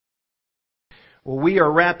Well, we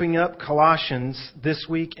are wrapping up Colossians this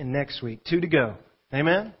week and next week. 2 to go.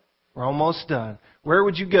 Amen? We're almost done. Where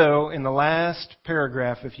would you go in the last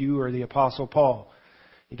paragraph if you were the Apostle Paul?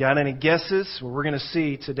 You got any guesses? Well, we're going to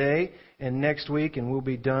see today and next week, and we'll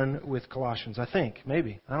be done with Colossians. I think.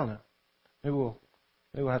 Maybe. I don't know. Maybe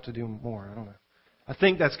we'll have to do more. I don't know. I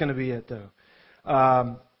think that's going to be it,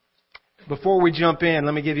 though. Before we jump in,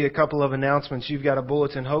 let me give you a couple of announcements. You've got a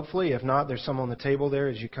bulletin, hopefully. If not, there's some on the table there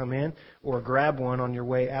as you come in, or grab one on your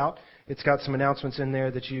way out. It's got some announcements in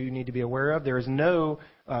there that you need to be aware of. There is no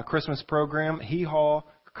Christmas program, Hee Haw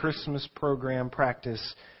Christmas program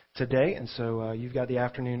practice today, and so you've got the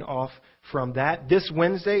afternoon off from that. This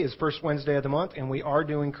Wednesday is first Wednesday of the month, and we are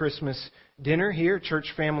doing Christmas dinner here,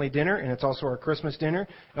 church family dinner, and it's also our Christmas dinner.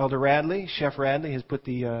 Elder Radley, Chef Radley, has put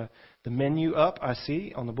the menu up, I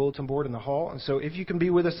see, on the bulletin board in the hall. And so if you can be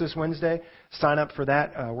with us this Wednesday, sign up for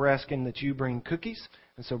that. We're asking that you bring cookies.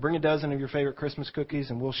 And so bring a dozen of your favorite Christmas cookies,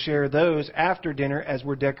 and we'll share those after dinner as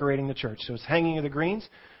we're decorating the church. So it's Hanging of the Greens,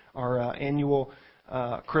 our annual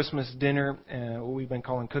Christmas dinner, what we've been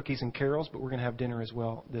calling Cookies and Carols, but we're going to have dinner as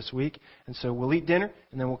well this week. And so we'll eat dinner,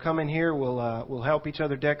 and then we'll come in here, we'll help each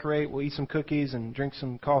other decorate, we'll eat some cookies and drink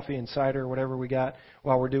some coffee and cider or whatever we got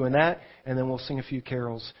while we're doing that, and then we'll sing a few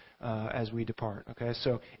carols as we depart. Okay,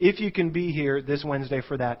 so if you can be here this Wednesday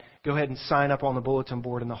for that, go ahead and sign up on the bulletin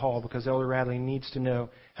board in the hall, because Elder Radley needs to know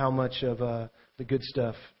how much of the good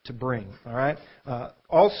stuff to bring. All right.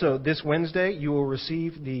 Also, this Wednesday you will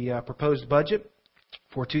receive the proposed budget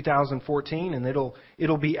for 2014, and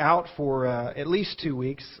it'll be out for at least 2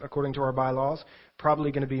 weeks according to our bylaws.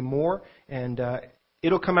 Probably going to be more, and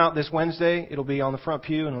it'll come out this Wednesday. It'll be on the front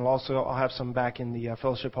pew, and I'll have some back in the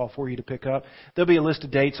fellowship hall for you to pick up. There'll be a list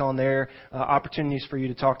of dates on there, opportunities for you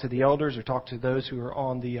to talk to the elders or talk to those who are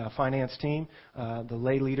on the finance team, the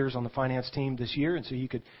lay leaders on the finance team this year. And so you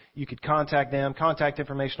could contact them. Contact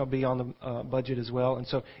information will be on the budget as well. And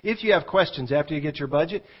so if you have questions after you get your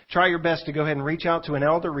budget, try your best to go ahead and reach out to an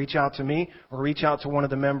elder, reach out to me, or reach out to one of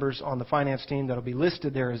the members on the finance team that'll be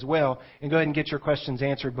listed there as well, and go ahead and get your questions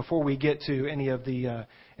answered before we get to any of the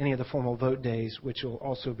formal vote days, which will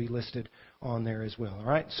also be listed on there as well. All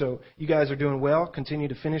right. So you guys are doing well. Continue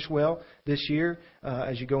to finish well this year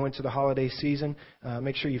as you go into the holiday season.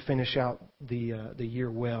 Make sure you finish out the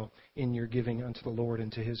year well in your giving unto the Lord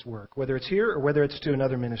and to His work, whether it's here or whether it's to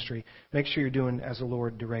another ministry. Make sure you're doing as the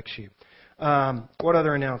Lord directs you. What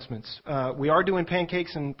other announcements? We are doing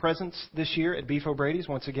pancakes and presents this year at Beef O'Brady's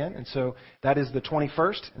once again, and so that is the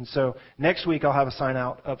 21st. And so next week I'll have a sign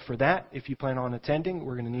out up for that. If you plan on attending,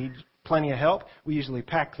 we're going to need plenty of help. We usually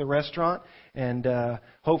pack the restaurant, and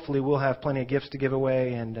hopefully we'll have plenty of gifts to give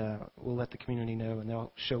away, and we'll let the community know, and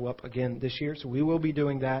they'll show up again this year. So we will be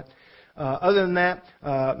doing that. Other than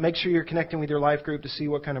that, make sure you're connecting with your life group to see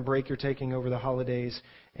what kind of break you're taking over the holidays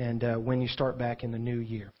and when you start back in the new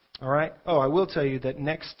year. All right. Oh, I will tell you that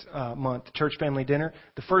next month, church family dinner,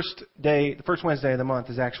 the first Wednesday of the month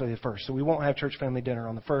is actually the 1st. So we won't have church family dinner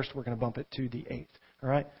on the 1st. We're going to bump it to the 8th. All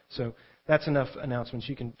right. So that's enough announcements.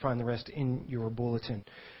 You can find the rest in your bulletin.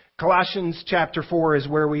 Colossians chapter 4 is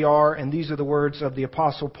where we are, and these are the words of the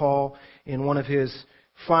Apostle Paul in one of his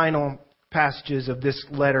final passages of this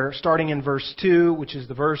letter, starting in verse 2, which is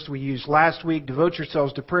the verse we used last week. Devote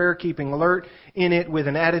yourselves to prayer, keeping alert in it with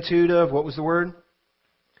an attitude of, what was the word?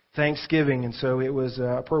 Thanksgiving. And so it was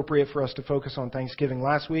appropriate for us to focus on Thanksgiving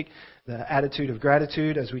last week, the attitude of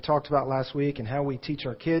gratitude, as we talked about last week, and how we teach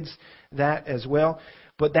our kids that as well.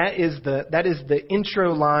 But that is the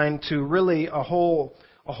intro line to really a whole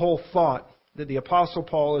thought that the Apostle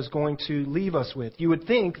Paul is going to leave us with. You would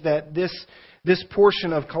think that this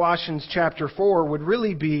portion of Colossians chapter 4 would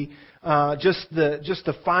really be just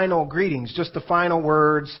the final greetings, just the final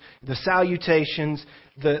words, the salutations,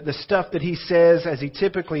 the stuff that he says as he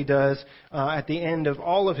typically does at the end of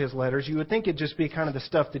all of his letters. You would think it'd just be kind of the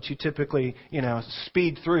stuff that you typically,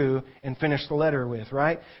 speed through and finish the letter with,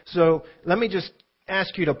 right? So let me just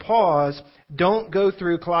ask you to pause. Don't go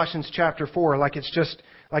through Colossians chapter 4 like it's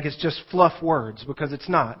just fluff words, because it's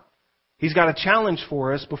not. He's got a challenge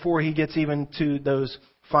for us before he gets even to those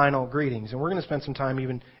final greetings. And we're going to spend some time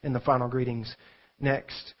even in the final greetings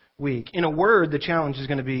next week. In a word, the challenge is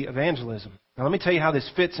going to be evangelism. Now let me tell you how this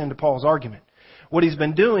fits into Paul's argument. What he's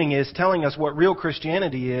been doing is telling us what real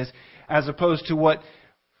Christianity is as opposed to what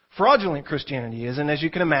fraudulent Christianity is. And as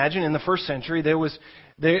you can imagine, in the first century, there was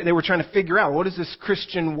They were trying to figure out, what does this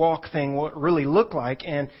Christian walk thing really look like?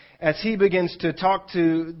 And as he begins to talk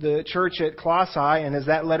to the church at Colossae, and as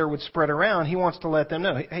that letter would spread around, he wants to let them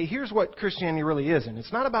know, hey, here's what Christianity really is. And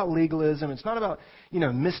it's not about legalism. It's not about,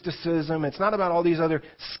 mysticism. It's not about all these other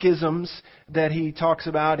schisms that he talks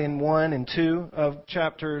about in 1 and 2 of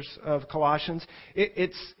chapters of Colossians.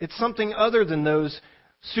 It's something other than those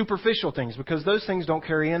superficial things, because those things don't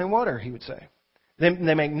carry any water, he would say.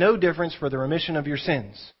 They make no difference for the remission of your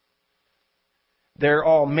sins. They're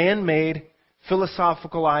all man-made,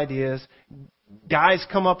 philosophical ideas. Guys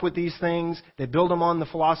come up with these things. They build them on the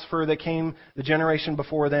philosopher that came the generation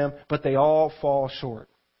before them, but they all fall short.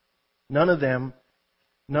 None of them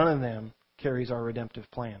carries our redemptive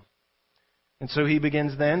plan. And so he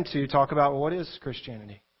begins then to talk about, what is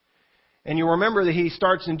Christianity? And you'll remember that he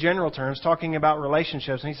starts in general terms talking about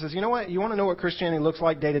relationships. And he says, you know what? You want to know what Christianity looks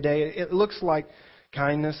like day to day? It looks like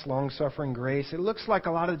kindness, long-suffering, grace. It looks like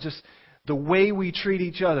a lot of just the way we treat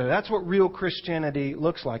each other. That's what real Christianity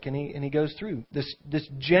looks like. And he goes through this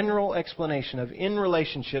general explanation of, in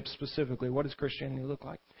relationships specifically, what does Christianity look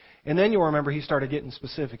like? And then you'll remember he started getting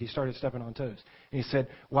specific. He started stepping on toes. And he said,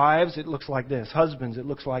 wives, it looks like this. Husbands, it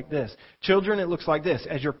looks like this. Children, it looks like this.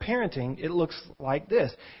 As you're parenting, it looks like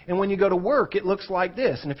this. And when you go to work, it looks like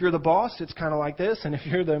this. And if you're the boss, it's kind of like this. And if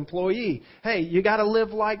you're the employee, hey, you got to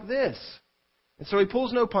live like this. And so he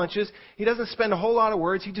pulls no punches. He doesn't spend a whole lot of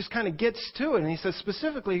words. He just kind of gets to it. And he says,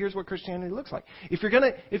 specifically, here's what Christianity looks like. If you're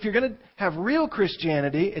gonna have real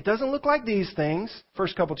Christianity, it doesn't look like these things.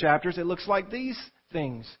 First couple chapters, it looks like these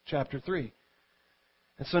things. Chapter 3.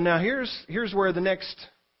 And so now here's where the next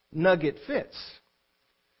nugget fits.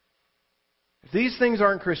 If these things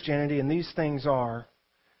aren't Christianity and these things are,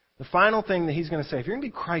 the final thing that he's going to say, if you're going to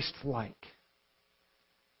be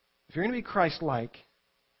Christ-like,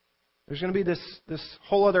 there's going to be this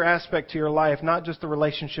whole other aspect to your life, not just the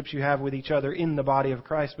relationships you have with each other in the body of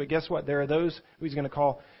Christ, but guess what? There are those who he's going to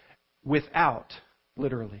call without,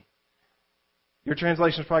 literally. Your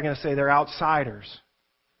translation is probably going to say they're outsiders.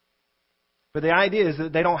 But the idea is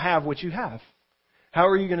that they don't have what you have. How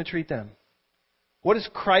are you going to treat them? What is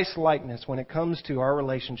Christ-likeness when it comes to our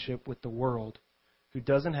relationship with the world who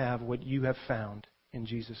doesn't have what you have found in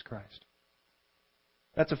Jesus Christ?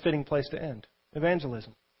 That's a fitting place to end.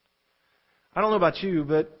 Evangelism. I don't know about you,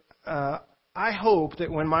 but I hope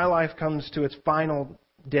that when my life comes to its final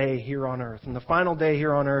day here on earth, and the final day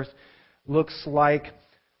here on earth looks like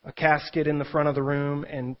a casket in the front of the room,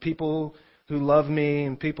 and people who love me,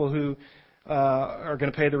 and people who are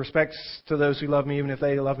going to pay the respects to those who love me, even if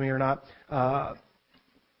they love me or not,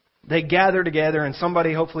 they gather together, and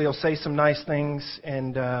somebody hopefully will say some nice things,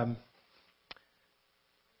 and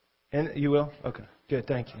you will? Okay, good,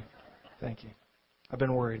 thank you. I've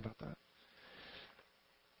been worried about that.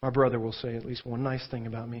 My brother will say at least one nice thing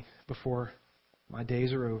about me before my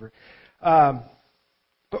days are over.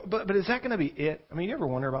 But is that going to be it? I mean, you ever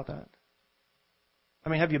wonder about that? I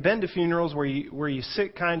mean, have you been to funerals where you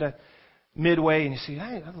sit kind of midway and you see,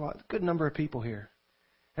 hey, there's a good number of people here.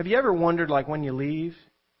 Have you ever wondered, like, when you leave?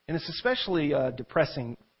 And it's especially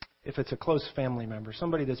depressing if it's a close family member,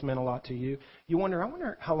 somebody that's meant a lot to you. I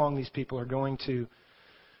wonder how long these people are going to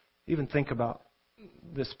even think about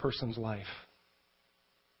this person's life.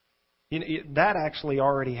 That actually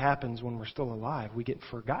already happens when we're still alive. We get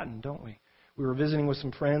forgotten, don't we? We were visiting with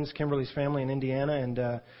some friends, Kimberly's family in Indiana, and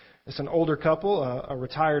it's an older couple, a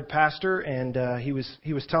retired pastor, and he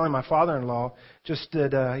was telling my father-in-law just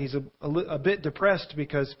that he's a bit depressed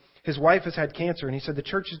because his wife has had cancer, and he said the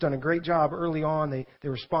church has done a great job early on. They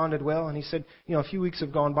responded well, and he said, a few weeks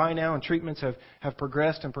have gone by now, and treatments have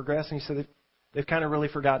progressed, and he said they've kind of really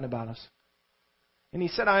forgotten about us. And he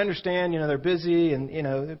said, I understand, they're busy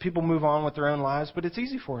and, people move on with their own lives, but it's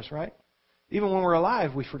easy for us, right? Even when we're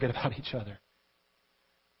alive, we forget about each other.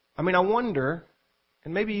 I mean, I wonder,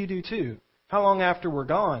 and maybe you do too, how long after we're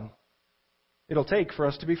gone it'll take for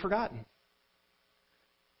us to be forgotten.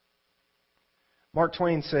 Mark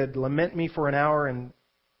Twain said, lament me for an hour and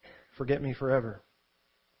forget me forever.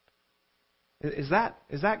 Is that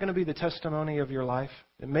going to be the testimony of your life?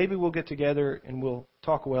 That maybe we'll get together and we'll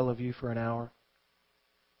talk well of you for an hour.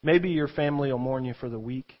 Maybe your family will mourn you for the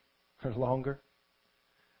week or longer.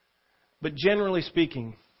 But generally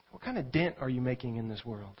speaking, what kind of dent are you making in this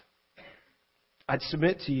world? I'd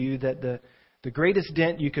submit to you that the greatest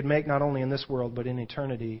dent you could make not only in this world but in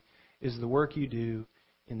eternity is the work you do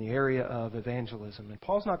in the area of evangelism. And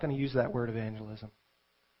Paul's not going to use that word evangelism.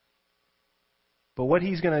 But what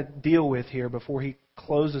he's going to deal with here before he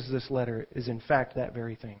closes this letter is in fact that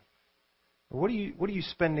very thing. What are you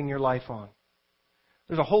spending your life on?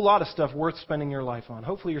 There's a whole lot of stuff worth spending your life on.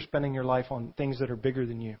 Hopefully you're spending your life on things that are bigger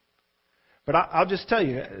than you. But I'll just tell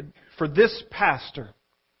you, for this pastor,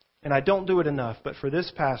 and I don't do it enough, but for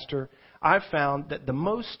this pastor, I've found that the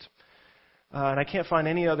most, and I can't find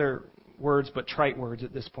any other words but trite words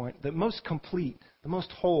at this point, the most complete, the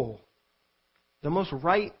most whole, the most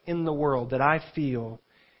right in the world that I feel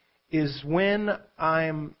is when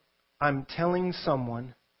I'm telling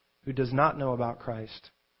someone who does not know about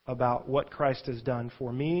Christ about what Christ has done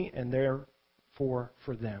for me and therefore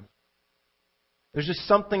for them. There's just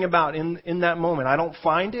something about in that moment. I don't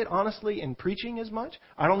find it, honestly, in preaching as much.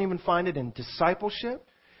 I don't even find it in discipleship.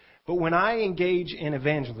 But when I engage in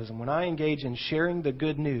evangelism, when I engage in sharing the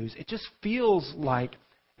good news, it just feels like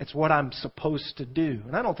it's what I'm supposed to do.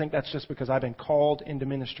 And I don't think that's just because I've been called into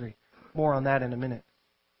ministry. More on that in a minute.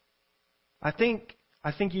 I think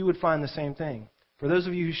you would find the same thing. For those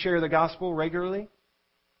of you who share the gospel regularly,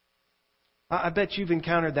 I bet you've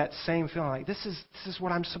encountered that same feeling like this is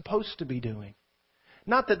what I'm supposed to be doing.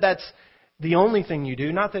 Not that that's the only thing you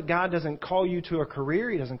do. Not that God doesn't call you to a career.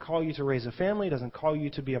 He doesn't call you to raise a family. He doesn't call you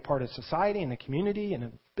to be a part of society and a community and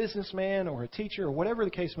a businessman or a teacher or whatever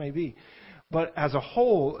the case may be. But as a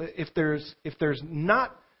whole, if there's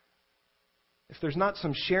not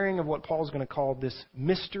some sharing of what Paul's going to call this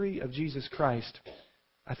mystery of Jesus Christ,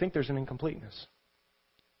 I think there's an incompleteness.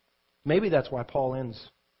 Maybe that's why Paul ends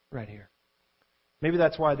right here. Maybe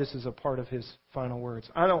that's why this is a part of his final words.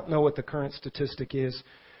 I don't know what the current statistic is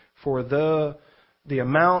for the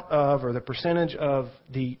amount of or the percentage of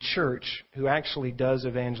the church who actually does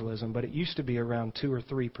evangelism, but it used to be around 2 or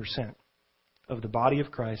 3% of the body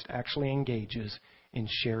of Christ actually engages in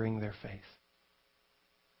sharing their faith.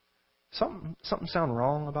 Something sound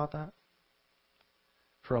wrong about that?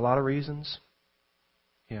 For a lot of reasons?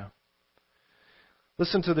 Yeah.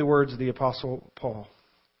 Listen to the words of the Apostle Paul.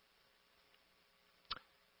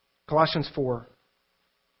 Colossians 4,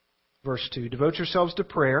 verse 2. Devote yourselves to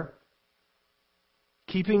prayer,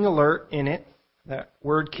 keeping alert in it. That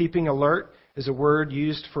word keeping alert is a word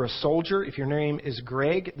used for a soldier. If your name is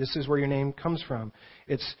Greg, this is where your name comes from.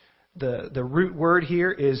 It's the root word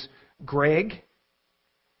here is Greg.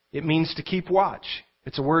 It means to keep watch.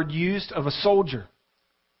 It's a word used of a soldier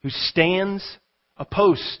who stands a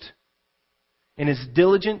post and is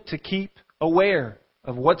diligent to keep aware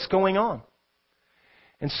of what's going on.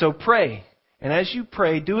 And so pray. And as you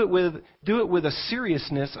pray, do it with a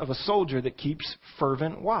seriousness of a soldier that keeps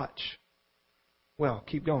fervent watch. Well,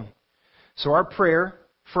 keep going. So our prayer,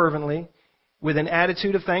 fervently, with an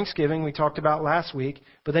attitude of thanksgiving, we talked about last week,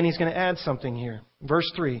 but then he's going to add something here. Verse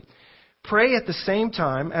 3. Pray at the same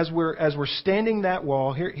time as we're standing that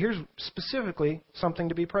wall. Here's specifically something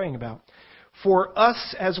to be praying about. For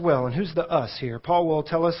us as well. And who's the us here? Paul will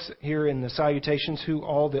tell us here in the salutations who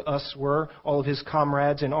all the us were, all of his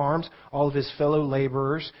comrades in arms, all of his fellow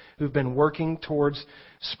laborers who've been working towards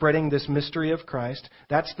spreading this mystery of Christ.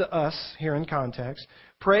 That's the us here in context.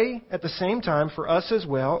 Pray at the same time for us as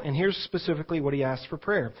well. And here's specifically what he asks for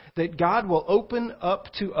prayer. That God will open up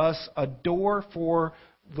to us a door for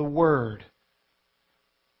the Word.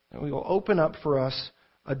 That we will open up for us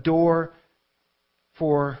a door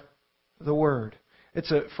for the Word.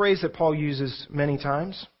 It's a phrase that Paul uses many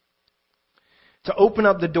times. To open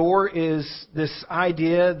up the door is this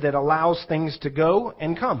idea that allows things to go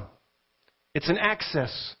and come. It's an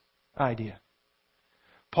access idea.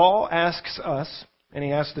 Paul asks us, and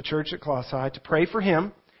he asks the church at Colossae, to pray for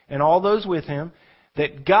him and all those with him,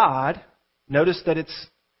 that God, notice that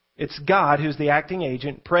it's God who's the acting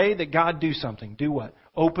agent, pray that God do something. Do what?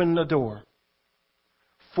 Open the door.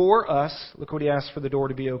 For us, look what he asks for the door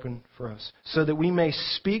to be open for us, so that we may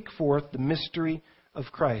speak forth the mystery of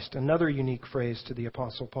Christ. Another unique phrase to the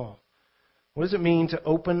Apostle Paul. What does it mean to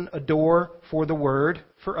open a door for the Word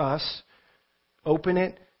for us? Open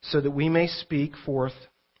it so that we may speak forth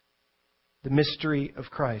the mystery of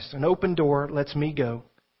Christ. An open door lets me go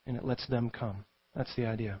and it lets them come. That's the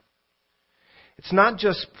idea. It's not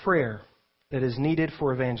just prayer that is needed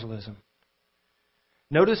for evangelism.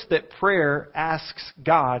 Notice that prayer asks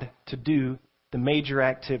God to do the major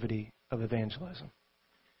activity of evangelism.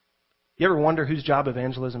 You ever wonder whose job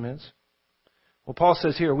evangelism is? Well, Paul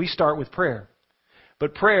says here, we start with prayer.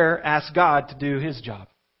 But prayer asks God to do His job.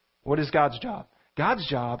 What is God's job? God's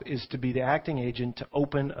job is to be the acting agent to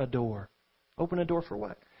open a door. Open a door for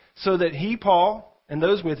what? So that he, Paul, and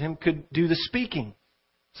those with him could do the speaking.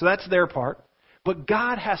 So that's their part. But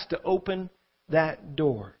God has to open that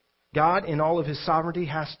door. God, in all of His sovereignty,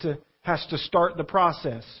 has to start the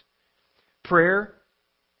process. Prayer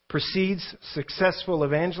precedes successful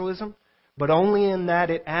evangelism, but only in that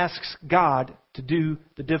it asks God to do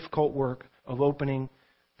the difficult work of opening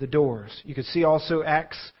the doors. You could see also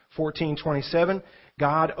Acts 14:27.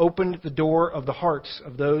 God opened the door of the hearts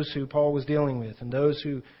of those who Paul was dealing with and those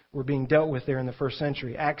who were being dealt with there in the first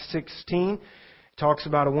century. Acts 16 talks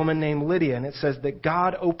about a woman named Lydia, and it says that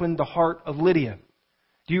God opened the heart of Lydia.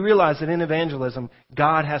 Do you realize that in evangelism,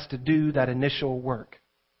 God has to do that initial work?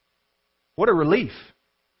 What a relief.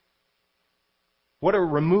 What a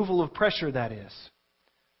removal of pressure that is.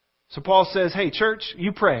 So Paul says, hey, church,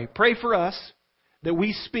 you pray. Pray for us that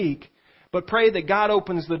we speak, but pray that God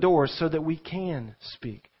opens the doors so that we can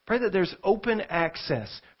speak. Pray that there's open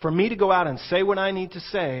access for me to go out and say what I need to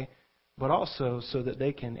say, but also so that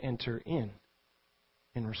they can enter in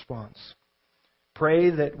response.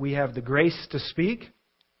 Pray that we have the grace to speak.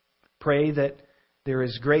 Pray that there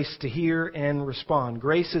is grace to hear and respond.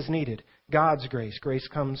 Grace is needed. God's grace. Grace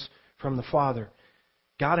comes from the Father.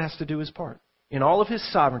 God has to do His part. In all of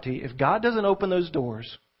His sovereignty, if God doesn't open those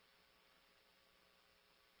doors,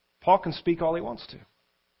 Paul can speak all he wants to,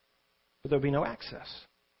 but there'll be no access.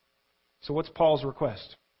 So what's Paul's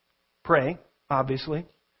request? Pray, obviously.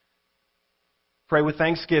 Pray with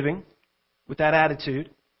thanksgiving, with that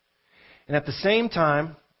attitude. And at the same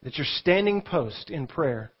time that you're standing post in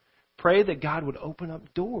prayer, pray that God would open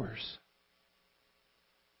up doors.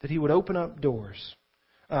 That He would open up doors.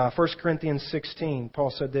 1 Corinthians 16,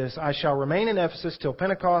 Paul said this, I shall remain in Ephesus till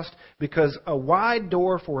Pentecost because a wide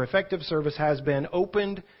door for effective service has been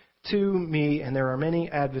opened to me, and there are many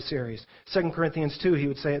adversaries. 2 Corinthians 2, he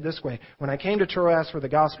would say it this way, when I came to Troas for the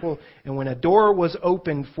gospel, and when a door was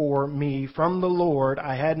opened for me from the Lord,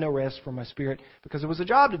 I had no rest for my spirit because it was a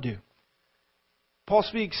job to do. Paul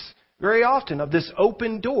speaks very often of this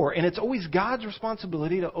open door, and it's always God's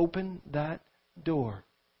responsibility to open that door.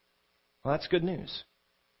 Well, that's good news.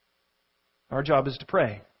 Our job is to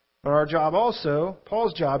pray. But our job also,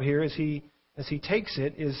 Paul's job here, as he takes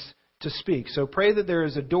it, is to speak. So pray that there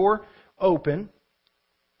is a door open,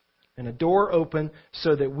 and a door open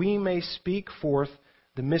so that we may speak forth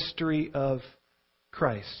the mystery of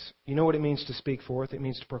Christ. You know what it means to speak forth? It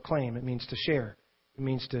means to proclaim. It means to share. It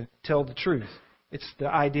means to tell the truth. It's the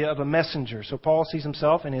idea of a messenger. So Paul sees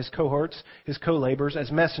himself and his cohorts, his co-laborers,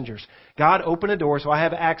 as messengers. God, open a door so I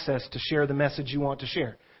have access to share the message you want to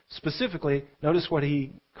share. Specifically, notice what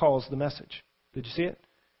he calls the message. Did you see it?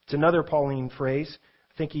 It's another Pauline phrase.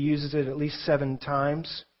 I think he uses it at least 7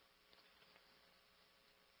 times.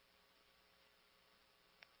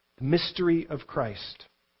 The mystery of Christ.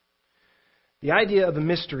 The idea of a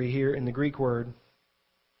mystery here in the Greek word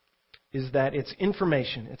is that it's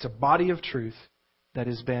information. It's a body of truth that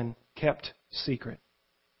has been kept secret.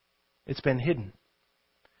 It's been hidden.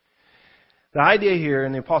 The idea here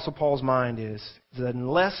in the Apostle Paul's mind is that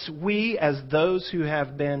unless we, as those who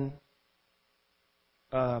have been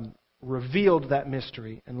revealed that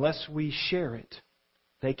mystery, unless we share it,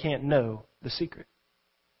 they can't know the secret.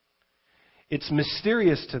 It's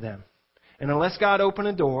mysterious to them. And unless God open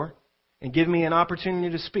a door and give me an opportunity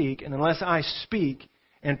to speak, and unless I speak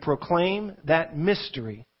and proclaim that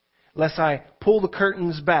mystery, unless I pull the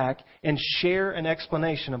curtains back and share an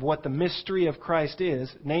explanation of what the mystery of Christ is,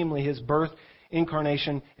 namely His birth,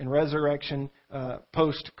 incarnation, and resurrection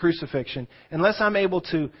post-crucifixion, unless I'm able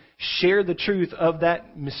to share the truth of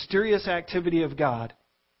that mysterious activity of God,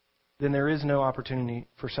 then there is no opportunity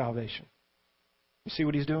for salvation. You see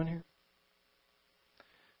what he's doing here?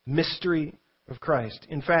 Mystery of Christ.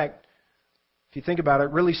 In fact, if you think about it,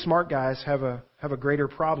 really smart guys have a greater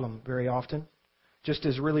problem very often, just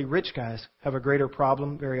as really rich guys have a greater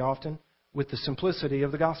problem very often with the simplicity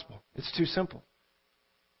of the gospel. It's too simple.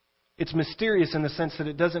 It's mysterious in the sense that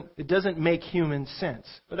it doesn't make human sense.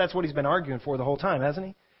 But that's what he's been arguing for the whole time, hasn't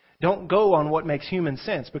he? Don't go on what makes human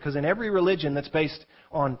sense, because in every religion that's based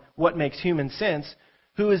on what makes human sense,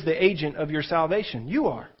 who is the agent of your salvation? You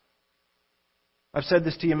are. I've said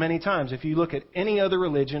this to you many times. If you look at any other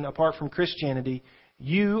religion apart from Christianity,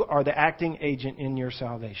 you are the acting agent in your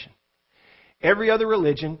salvation. Every other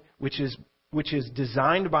religion, which is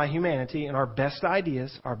designed by humanity and our best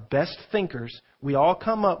ideas, our best thinkers, we all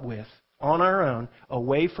come up with, on our own, a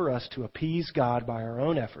way for us to appease God by our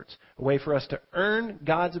own efforts, a way for us to earn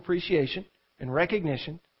God's appreciation and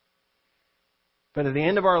recognition. But at the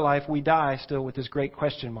end of our life, we die still with this great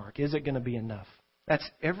question mark. Is it going to be enough? That's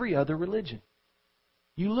every other religion.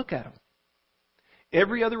 You look at them.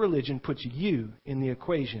 Every other religion puts you in the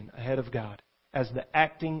equation ahead of God as the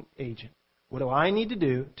acting agent. What do I need to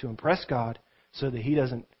do to impress God so that He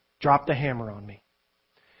doesn't drop the hammer on me?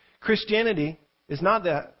 Christianity is not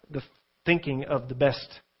the thinking of the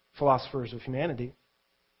best philosophers of humanity.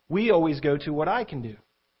 We always go to what I can do.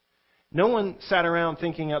 No one sat around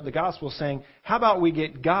thinking up the gospel saying, how about we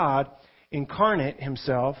get God incarnate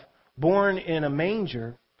himself, born in a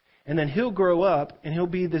manger, and then he'll grow up and he'll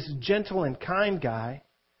be this gentle and kind guy,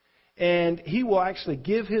 and he will actually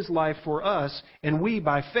give his life for us, and we,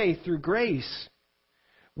 by faith, through grace,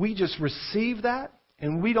 we just receive that,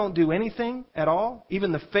 and we don't do anything at all.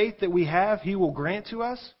 Even the faith that we have, he will grant to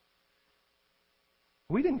us.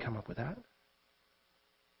 We didn't come up with that.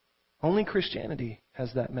 Only Christianity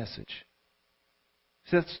has that message.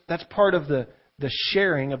 So that's part of the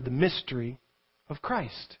sharing of the mystery of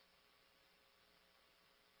Christ.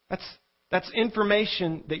 That's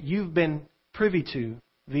information that you've been privy to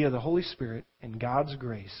via the Holy Spirit and God's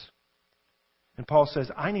grace. And Paul says,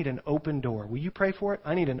 I need an open door. Will you pray for it?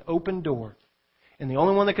 I need an open door. And the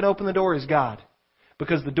only one that can open the door is God.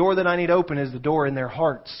 Because the door that I need open is the door in their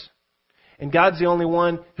hearts. And God's the only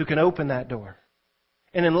one who can open that door.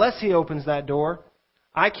 And unless He opens that door,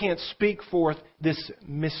 I can't speak forth this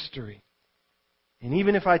mystery. And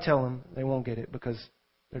even if I tell them, they won't get it because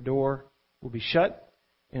their door will be shut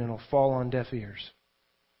and it'll fall on deaf ears.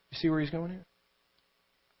 You see where he's going here?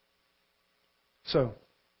 So,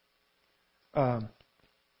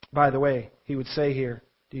 by the way, he would say here,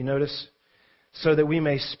 do you notice? So that we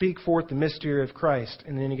may speak forth the mystery of Christ.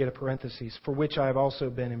 And then you get a parenthesis, for which I have also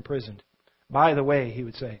been imprisoned. By the way, he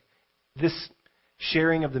would say, this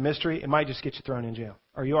sharing of the mystery, it might just get you thrown in jail.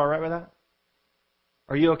 Are you all right with that?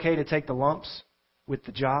 Are you okay to take the lumps with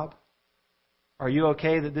the job? Are you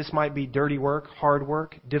okay that this might be dirty work, hard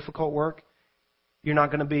work, difficult work? You're not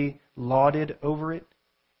going to be lauded over it.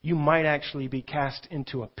 You might actually be cast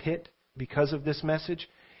into a pit because of this message.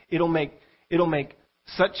 It'll be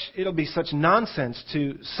such nonsense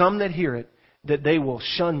to some that hear it that they will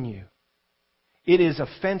shun you. It is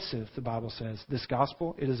offensive, the Bible says. This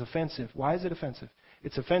gospel, it is offensive. Why is it offensive?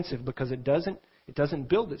 It's offensive because it doesn't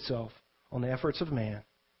build itself on the efforts of man.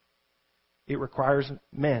 It requires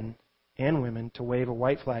men and women to wave a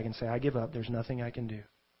white flag and say, I give up, there's nothing I can do.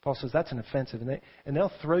 Paul says that's an offensive, and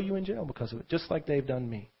they'll throw you in jail because of it, just like they've done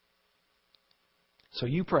me. So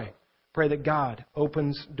you pray. Pray that God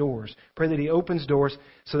opens doors. Pray that He opens doors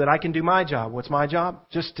so that I can do my job. What's my job?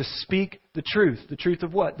 Just to speak the truth. The truth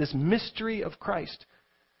of what? This mystery of Christ.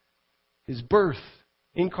 His birth,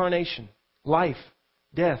 incarnation, life,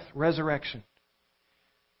 death, resurrection.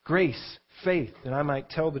 Grace, faith, that I might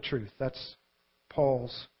tell the truth. That's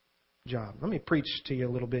Paul's job. Let me preach to you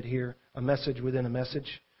a little bit here, a message within a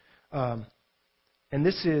message. And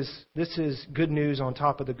this is good news on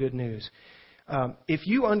top of the good news. If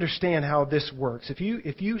you understand how this works,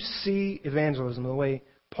 if you see evangelism the way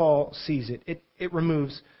Paul sees it, it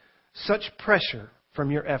removes such pressure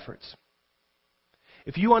from your efforts.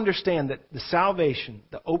 If you understand that the salvation,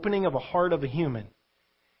 the opening of a heart of a human,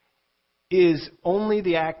 is only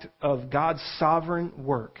the act of God's sovereign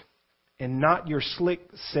work and not your slick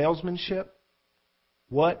salesmanship,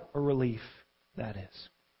 what a relief that is.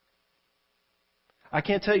 I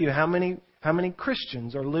can't tell you how many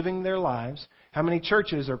Christians are living their lives, how many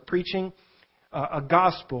churches are preaching a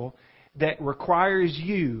gospel that requires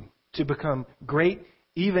you to become great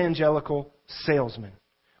evangelical salesmen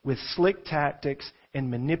with slick tactics and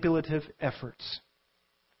manipulative efforts.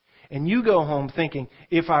 And you go home thinking,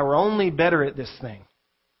 if I were only better at this thing,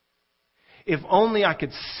 if only I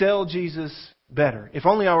could sell Jesus better, if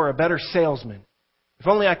only I were a better salesman, if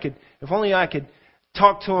only I could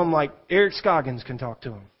talk to him like Eric Scoggins can talk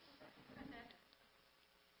to him.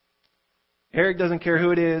 Eric doesn't care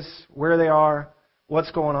who it is, where they are,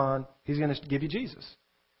 what's going on. He's going to give you Jesus.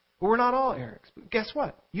 Well, we're not all Erics. But guess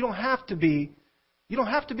what? You don't have to be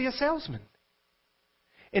a salesman.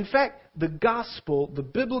 In fact, the gospel, the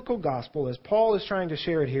biblical gospel, as Paul is trying to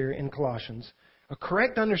share it here in Colossians, a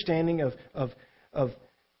correct understanding of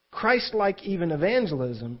Christ-like even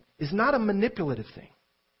evangelism is not a manipulative thing.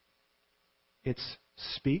 It's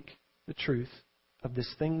speak the truth of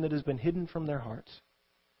this thing that has been hidden from their hearts.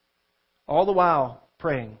 All the while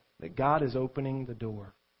praying that God is opening the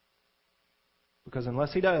door. Because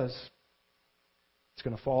unless He does, it's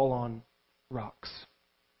going to fall on rocks.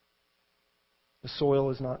 The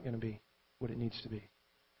soil is not going to be what it needs to be.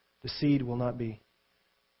 The seed will not be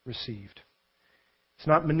received. It's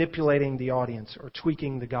not manipulating the audience or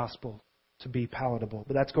tweaking the gospel to be palatable.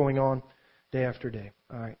 But that's going on day after day.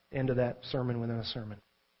 All right, end of that sermon within a sermon.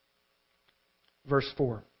 Verse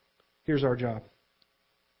 4. Here's our job.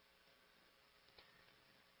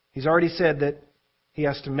 He's already said that he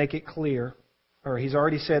has to make it clear, or he's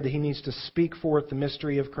already said that he needs to speak forth the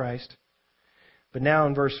mystery of Christ. But now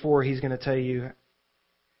in verse 4, he's going to tell you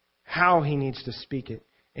how he needs to speak it.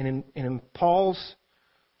 And in Paul's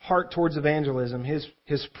heart towards evangelism,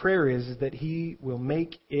 his prayer is that he will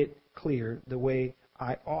make it clear the way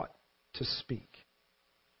I ought to speak.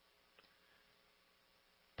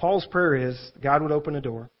 Paul's prayer is God would open a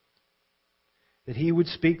door, that he would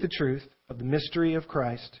speak the truth of the mystery of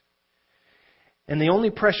Christ. And the only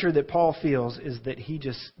pressure that Paul feels is that he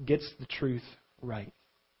just gets the truth right.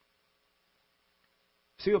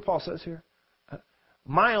 See what Paul says here?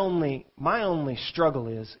 My only struggle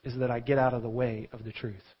is that I get out of the way of the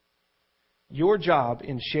truth. Your job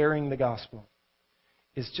in sharing the gospel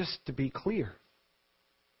is just to be clear.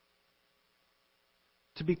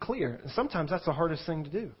 To be clear. And sometimes that's the hardest thing to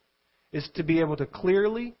do, is to be able to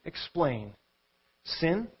clearly explain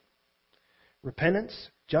sin, repentance,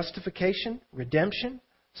 justification, redemption,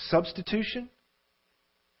 substitution,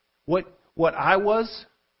 what I was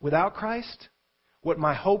without Christ, what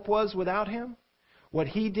my hope was without Him, what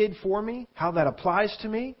He did for me, how that applies to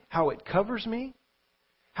me, how it covers me,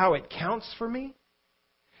 how it counts for me,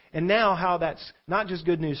 and now how that's not just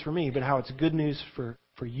good news for me, but how it's good news for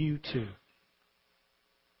you too.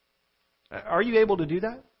 Are you able to do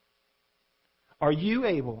that? Are you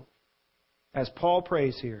able, as Paul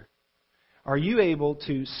prays here, are you able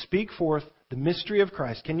to speak forth the mystery of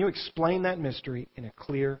Christ? Can you explain that mystery in a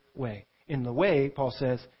clear way? In the way, Paul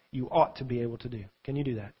says, you ought to be able to do. Can you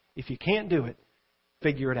do that? If you can't do it,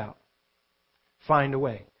 figure it out. Find a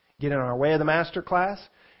way. Get in our Way of the Master class.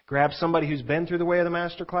 Grab somebody who's been through the Way of the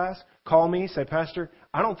Master class. Call me. Say, Pastor,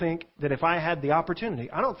 I don't think that if I had the opportunity,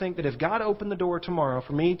 I don't think that if God opened the door tomorrow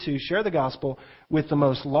for me to share the gospel with the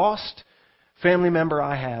most lost family member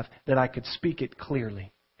I have, that I could speak it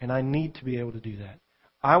clearly. And I need to be able to do that.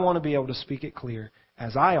 I want to be able to speak it clear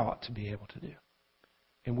as I ought to be able to do.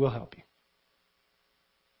 And we'll help you.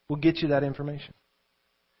 We'll get you that information.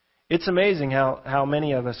 It's amazing how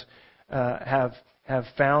many of us have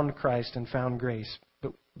found Christ and found grace.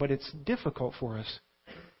 But it's difficult for us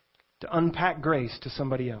to unpack grace to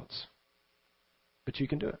somebody else. But you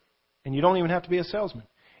can do it. And you don't even have to be a salesman.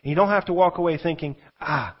 And you don't have to walk away thinking,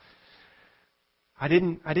 I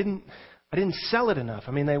didn't sell it enough.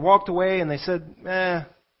 I mean, they walked away and they said, I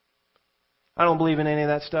don't believe in any of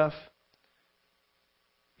that stuff.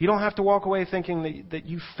 You don't have to walk away thinking that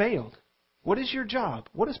you failed. What is your job?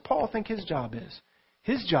 What does Paul think his job is?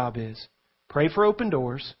 His job is pray for open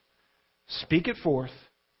doors, speak it forth,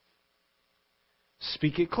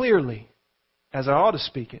 speak it clearly, as I ought to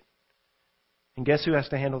speak it. And guess who has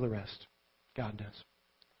to handle the rest? God does.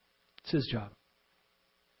 It's His job.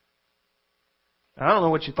 I don't know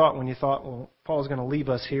what you thought when you thought, well, Paul's going to leave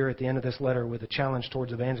us here at the end of this letter with a challenge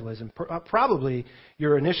towards evangelism. Probably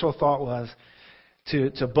your initial thought was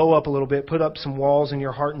to bow up a little bit, put up some walls in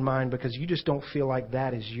your heart and mind because you just don't feel like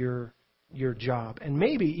that is your job. And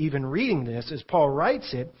maybe even reading this as Paul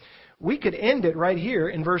writes it, we could end it right here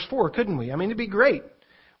in verse 4, couldn't we? I mean, it'd be great.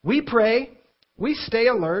 We pray, we stay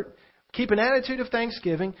alert, keep an attitude of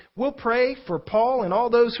thanksgiving. We'll pray for Paul and all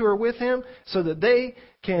those who are with him so that they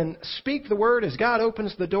can speak the word as God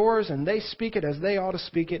opens the doors and they speak it as they ought to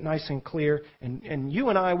speak it, nice and clear. And you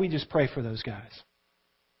and I, we just pray for those guys.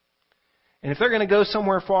 And if they're going to go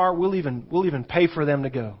somewhere far, we'll even pay for them to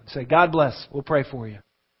go. Say, God bless, we'll pray for you.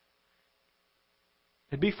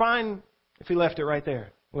 It'd be fine if he left it right there,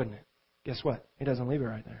 wouldn't it? Guess what? He doesn't leave it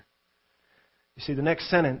right there. You see, the next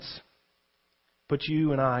sentence puts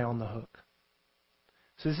you and I on the hook.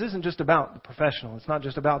 So this isn't just about the professional. It's not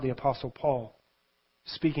just about the Apostle Paul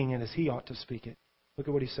speaking it as he ought to speak it. Look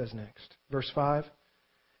at what he says next. Verse 5.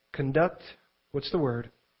 Conduct, what's the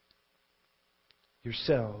word?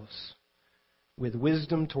 Yourselves with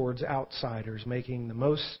wisdom towards outsiders, making the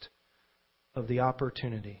most of the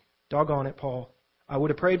opportunity. Doggone it, Paul. I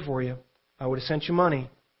would have prayed for you. I would have sent you money.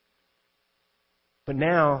 But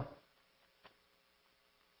now,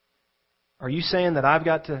 are you saying that I've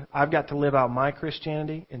got to live out my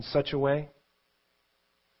Christianity in such a way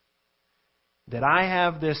that I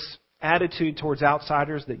have this attitude towards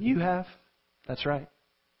outsiders that you have? That's right.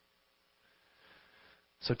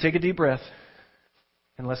 So take a deep breath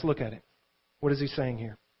and let's look at it. What is he saying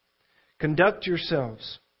here? Conduct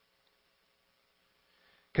yourselves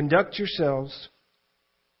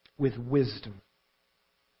with wisdom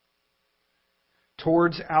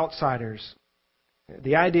towards outsiders.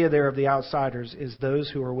 The idea there of the outsiders is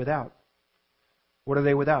those who are without. What are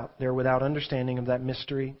they without? They're without understanding of that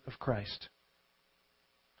mystery of Christ.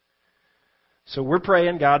 So we're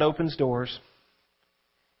praying, God opens doors.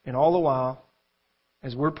 And all the while,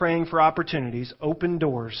 as we're praying for opportunities, open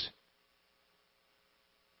doors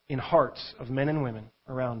in hearts of men and women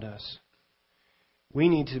around us, we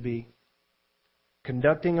need to be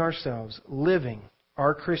conducting ourselves, living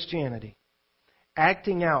our Christianity,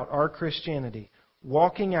 acting out our Christianity,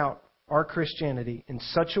 walking out our Christianity in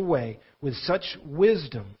such a way, with such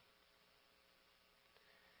wisdom,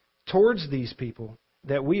 towards these people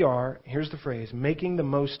that we are, here's the phrase, making the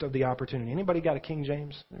most of the opportunity. Anybody got a King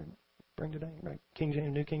James? Bring today, right? King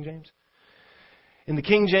James, New King James. In the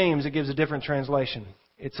King James, it gives a different translation.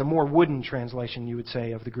 It's a more wooden translation, you would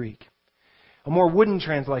say, of the Greek. A more wooden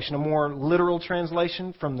translation, a more literal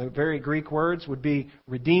translation from the very Greek words would be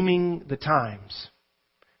redeeming the times.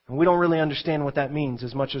 And we don't really understand what that means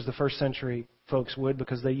as much as the first century folks would,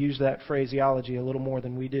 because they use that phraseology a little more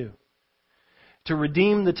than we do. To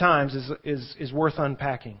redeem the times is worth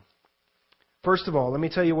unpacking. First of all, let me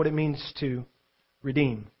tell you what it means to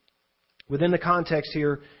redeem. Within the context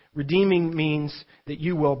here, redeeming means that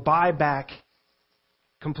you will buy back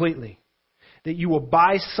completely. That you will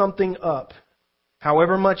buy something up.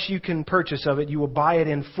 However much you can purchase of it, you will buy it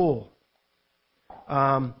in full.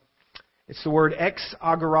 It's the word ex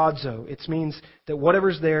agorazo. It means that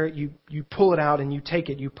whatever's there, you pull it out and you take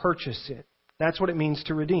it, you purchase it. That's what it means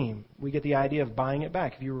to redeem. We get the idea of buying it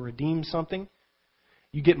back. If you redeem something,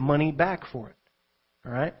 you get money back for it.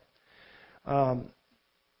 All right?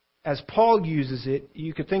 As Paul uses it,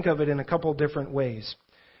 you could think of it in a couple different ways.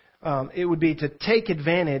 It would be to take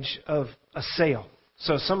advantage of a sale.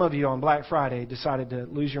 So some of you on Black Friday decided to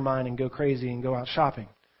lose your mind and go crazy and go out shopping.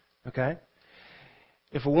 Okay?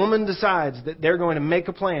 If a woman decides that they're going to make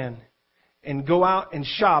a plan and go out and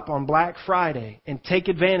shop on Black Friday and take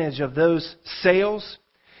advantage of those sales,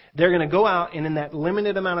 they're going to go out and in that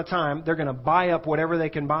limited amount of time, they're going to buy up whatever they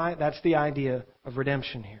can buy. That's the idea of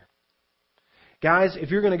redemption here. Guys, if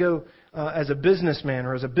you're going to go as a businessman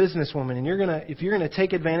or as a businesswoman and if you're going to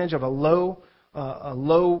take advantage of a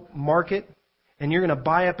low market, and you're going to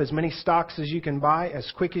buy up as many stocks as you can buy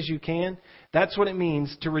as quick as you can, that's what it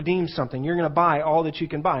means to redeem something. You're going to buy all that you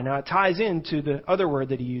can buy. Now, it ties into the other word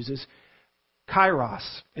that he uses, kairos.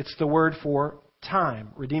 It's the word for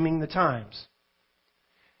time, redeeming the times.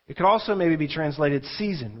 It could also maybe be translated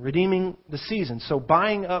season, redeeming the season. So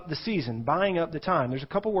buying up the season, buying up the time. There's a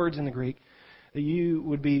couple words in the Greek that you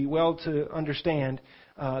would be well to understand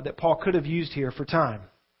that Paul could have used here for time.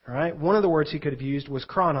 All right. One of the words he could have used was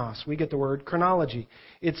chronos. We get the word chronology.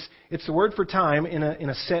 It's the word for time in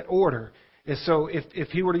a set order. So if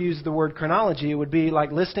he were to use the word chronology, it would be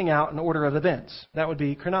like listing out an order of events. That would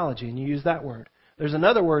be chronology, and you use that word. There's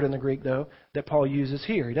another word in the Greek, though, that Paul uses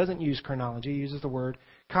here. He doesn't use chronology. He uses the word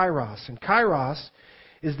kairos. And kairos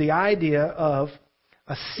is the idea of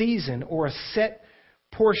a season or a set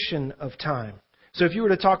portion of time. So if you were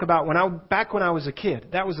to talk about back when I was a kid,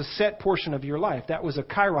 that was a set portion of your life. That was a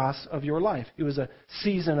kairos of your life. It was a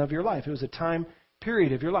season of your life. It was a time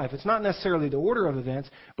period of your life. It's not necessarily the order of events,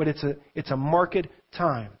 but it's a marked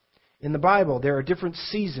time. In the Bible, there are different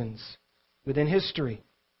seasons within history.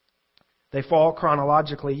 They fall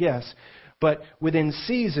chronologically, yes. But within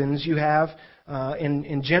seasons, you have,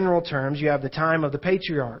 in general terms, you have the time of the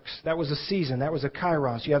patriarchs. That was a season. That was a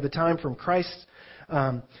kairos. You have the time from Christ,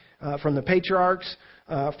 from the patriarchs,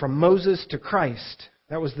 from Moses to Christ.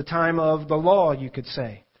 That was the time of the law, you could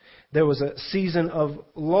say. There was a season of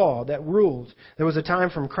law that ruled. There was a time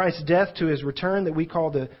from Christ's death to His return that we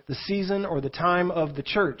call the season or the time of the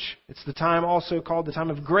church. It's the time also called the time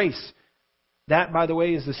of grace. That, by the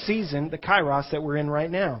way, is the season, the kairos, that we're in right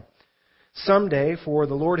now. Someday, for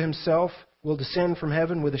the Lord Himself will descend from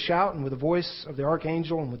heaven with a shout and with the voice of the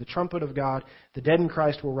archangel and with the trumpet of God. The dead in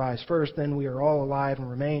Christ will rise first. Then we are all alive and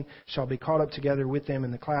remain, shall be caught up together with them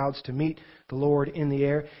in the clouds to meet the Lord in the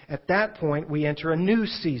air. At that point, we enter a new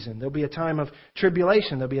season. There'll be a time of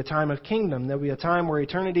tribulation. There'll be a time of kingdom. There'll be a time where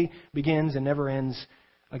eternity begins and never ends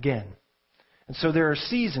again. And so there are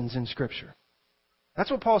seasons in Scripture. That's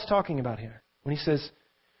what Paul's talking about here when he says,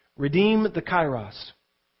 redeem the kairos.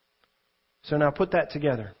 So now put that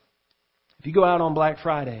together. If you go out on Black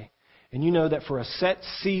Friday and you know that for a set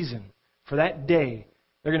season, for that day,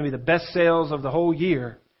 they're going to be the best sales of the whole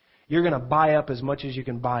year, you're going to buy up as much as you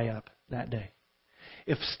can buy up that day.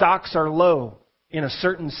 If stocks are low in a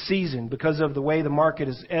certain season because of the way the market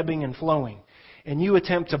is ebbing and flowing, and you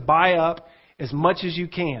attempt to buy up as much as you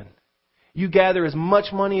can, you gather as much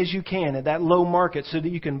money as you can at that low market so that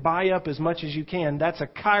you can buy up as much as you can, that's a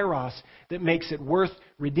kairos that makes it worth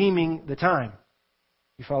redeeming the time.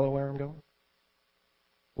 You follow where I'm going?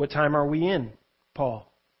 What time are we in, Paul?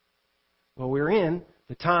 Well, we're in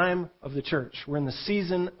the time of the church. We're in the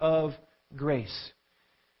season of grace.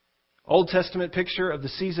 Old Testament picture of the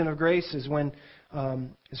season of grace is when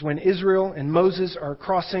Israel and Moses are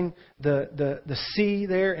crossing the sea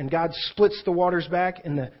there, and God splits the waters back,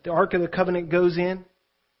 and the Ark of the Covenant goes in.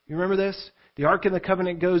 You remember this? The Ark of the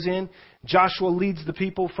Covenant goes in. Joshua leads the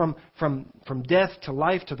people from death to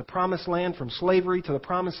life to the Promised Land, from slavery to the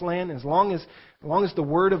Promised Land. As long as the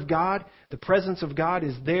Word of God, the presence of God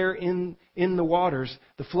is there in the waters,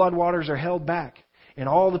 the flood waters are held back. And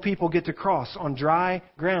all the people get to cross on dry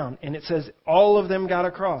ground. And it says all of them got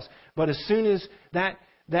across. But as soon as that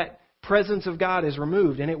presence of God is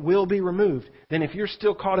removed, and it will be removed, then if you're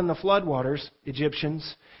still caught in the flood waters,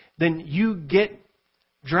 Egyptians, then you get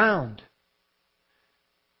drowned.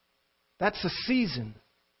 That's a season.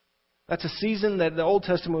 That's a season that the Old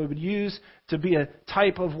Testament would use to be a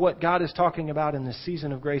type of what God is talking about in the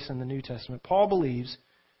season of grace in the New Testament. Paul believes,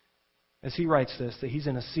 as he writes this, that he's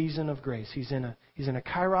in a season of grace. He's in a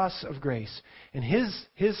kairos of grace. And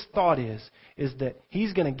his thought is that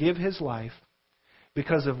he's going to give his life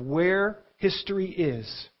because of where history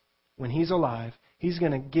is when he's alive. He's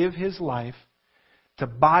going to give his life to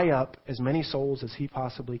buy up as many souls as he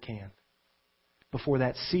possibly can before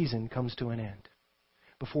that season comes to an end,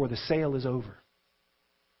 before the sale is over,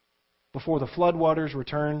 before the floodwaters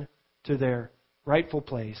return to their rightful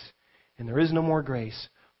place and there is no more grace.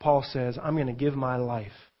 Paul says, I'm going to give my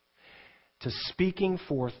life to speaking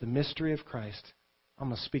forth the mystery of Christ. I'm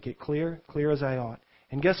going to speak it clear as I ought.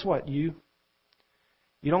 And guess what? You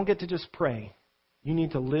don't get to just pray. You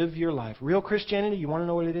need to live your life. Real Christianity, you want to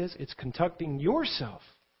know what it is? It's conducting yourself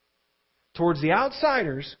towards the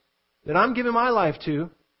outsiders that I'm giving my life to,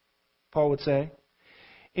 Paul would say,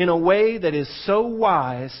 in a way that is so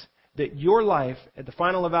wise that your life, at the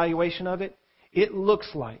final evaluation of it, it looks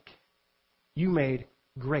like you made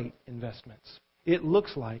great investments. It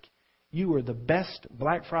looks like you were the best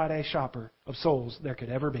Black Friday shopper of souls there could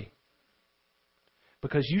ever be.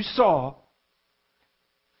 Because you saw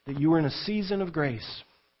that you were in a season of grace,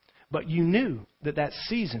 but you knew that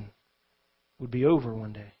season would be over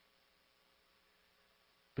one day.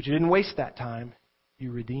 But you didn't waste that time.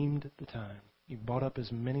 You redeemed the time. You bought up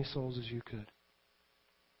as many souls as you could.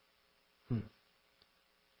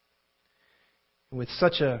 With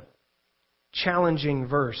such a challenging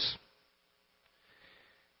verse,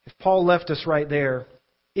 if Paul left us right there,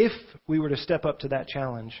 if we were to step up to that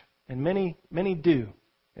challenge, and many do,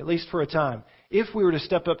 at least for a time, if we were to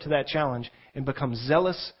step up to that challenge and become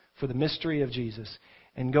zealous for the mystery of Jesus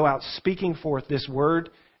and go out speaking forth this word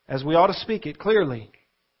as we ought to speak it clearly,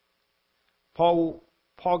 Paul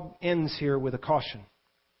ends here with a caution.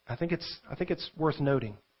 I think it's worth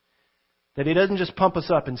noting that he doesn't just pump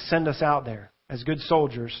us up and send us out there as good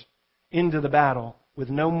soldiers into the battle with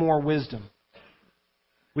no more wisdom.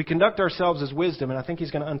 We conduct ourselves as wisdom, and I think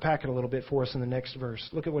he's going to unpack it a little bit for us in the next verse.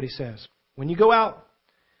 Look at what he says. When you go out,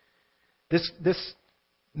 this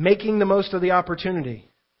making the most of the opportunity,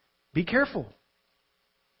 be careful.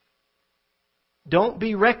 Don't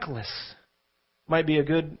be reckless. Might be a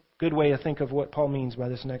good way to think of what Paul means by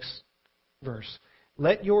this next verse.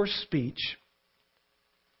 Let your speech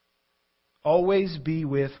always be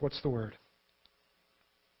with, what's the word?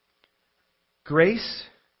 Grace.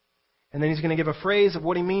 And then he's going to give a phrase of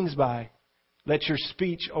what he means by let your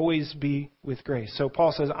speech always be with grace. So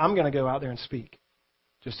Paul says, I'm going to go out there and speak.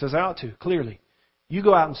 Just as I ought to, clearly. You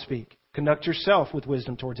go out and speak. Conduct yourself with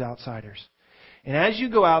wisdom towards outsiders. And as you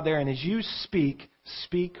go out there and as you speak,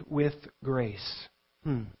 speak with grace.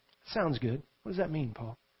 Sounds good. What does that mean,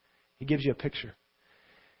 Paul? He gives you a picture.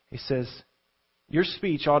 He says, your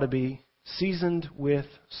speech ought to be seasoned with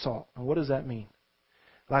salt. And what does that mean?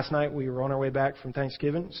 Last night we were on our way back from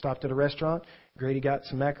Thanksgiving, stopped at a restaurant. Grady got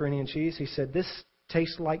some macaroni and cheese. He said, this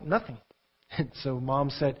tastes like nothing. And so Mom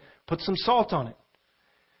said, put some salt on it.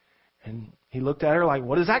 And he looked at her like,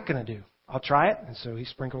 what is that going to do? I'll try it. And so he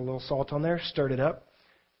sprinkled a little salt on there, stirred it up.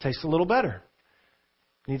 Tastes a little better.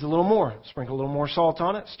 Needs a little more. Sprinkle a little more salt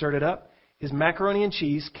on it, stirred it up. His macaroni and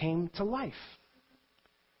cheese came to life.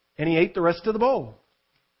 And he ate the rest of the bowl.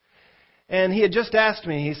 And he had just asked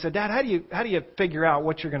me, he said, Dad, how do you figure out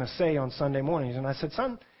what you're going to say on Sunday mornings? And I said,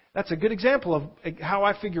 son, that's a good example of how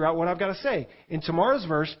I figure out what I've got to say. In tomorrow's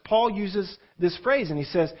verse, Paul uses this phrase, and he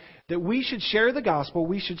says that we should share the gospel,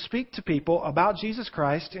 we should speak to people about Jesus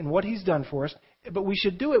Christ and what He's done for us, but we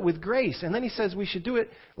should do it with grace. And then he says we should do it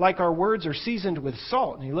like our words are seasoned with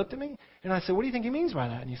salt. And he looked at me, and I said, what do you think he means by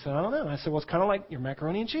that? And he said, I don't know. And I said, well, it's kind of like your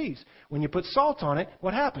macaroni and cheese. When you put salt on it,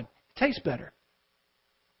 what happened? It tastes better.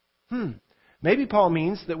 Maybe Paul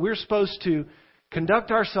means that we're supposed to conduct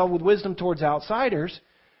ourselves with wisdom towards outsiders.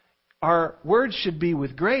 Our words should be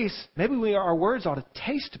with grace. Maybe our words ought to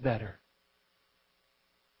taste better.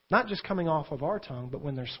 Not just coming off of our tongue, but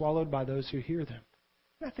when they're swallowed by those who hear them.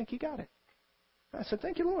 And I think you got it. I said,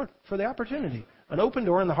 thank you, Lord, for the opportunity. An open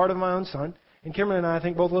door in the heart of my own son. And Kimberly and I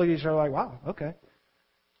think both look at each other like, wow, okay.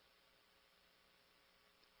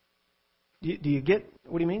 Do you get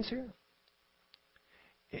what he means here?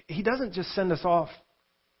 He doesn't just send us off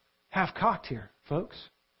half-cocked here, folks.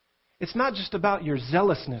 It's not just about your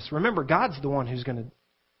zealousness. Remember, God's the one who's going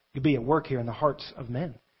to be at work here in the hearts of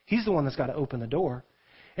men. He's the one that's got to open the door.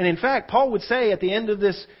 And in fact, Paul would say at the end of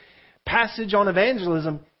this passage on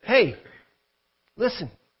evangelism, hey, listen,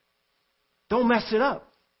 don't mess it up.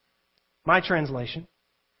 My translation,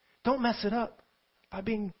 don't mess it up by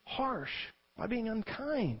being harsh, by being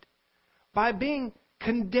unkind, by being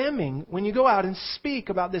condemning when you go out and speak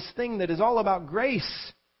about this thing that is all about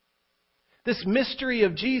grace. This mystery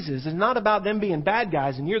of Jesus is not about them being bad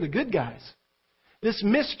guys and you're the good guys. This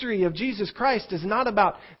mystery of Jesus Christ is not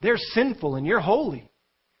about they're sinful and you're holy.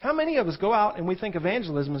 How many of us go out and we think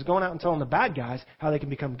evangelism is going out and telling the bad guys how they can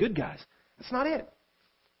become good guys? That's not it.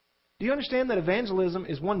 Do you understand that evangelism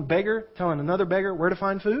is one beggar telling another beggar where to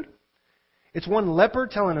find food? It's one leper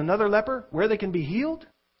telling another leper where they can be healed?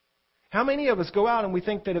 How many of us go out and we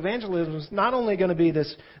think that evangelism is not only going to be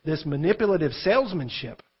this manipulative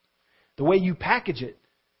salesmanship, the way you package it,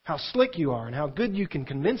 how slick you are and how good you can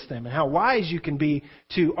convince them and how wise you can be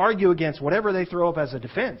to argue against whatever they throw up as a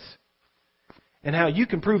defense and how you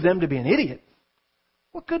can prove them to be an idiot.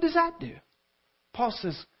 What good does that do? Paul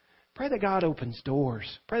says, pray that God opens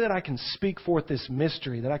doors. Pray that I can speak forth this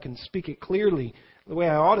mystery, that I can speak it clearly the way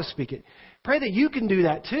I ought to speak it. Pray that you can do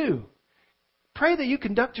that too. Pray that you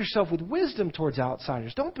conduct yourself with wisdom towards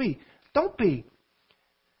outsiders. Don't be,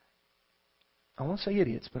 I won't say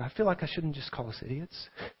idiots, but I feel like I shouldn't just call us idiots.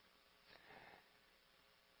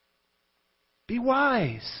 Be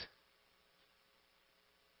wise.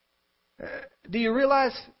 Do you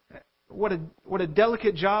realize what a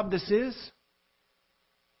delicate job this is?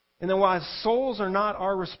 And then why souls are not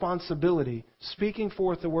our responsibility. Speaking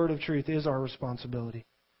forth the word of truth is our responsibility.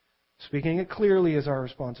 Speaking it clearly is our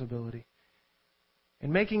responsibility.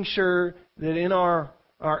 And making sure that in our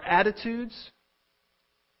attitudes,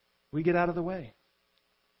 we get out of the way.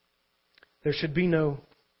 There should be no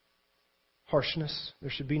harshness. There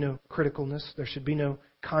should be no criticalness. There should be no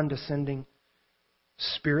condescending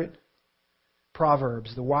spirit.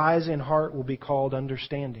 Proverbs, the wise in heart will be called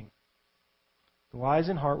understanding. The wise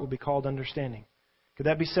in heart will be called understanding. Could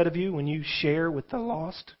that be said of you when you share with the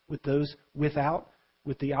lost, with those without,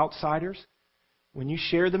 with the outsiders? When you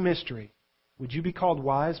share the mystery, would you be called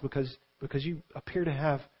wise because you appear to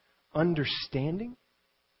have understanding?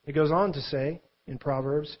 It goes on to say in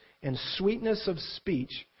Proverbs, and sweetness of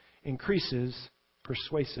speech increases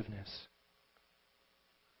persuasiveness.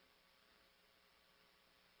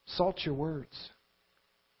 Salt your words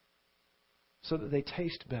so that they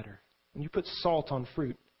taste better. When you put salt on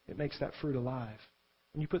fruit, it makes that fruit alive.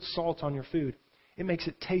 When you put salt on your food, it makes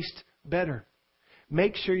it taste better.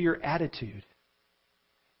 Make sure your attitude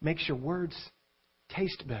makes your words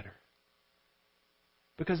taste better.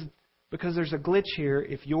 Because there's a glitch here.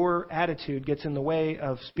 If your attitude gets in the way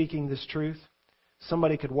of speaking this truth,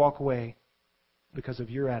 somebody could walk away because of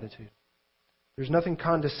your attitude. There's nothing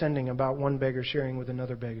condescending about one beggar sharing with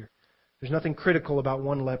another beggar. There's nothing critical about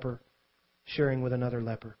one leper sharing with another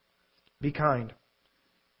leper. Be kind.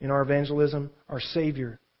 In our evangelism, our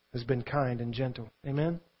Savior has been kind and gentle.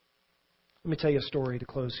 Amen? Let me tell you a story to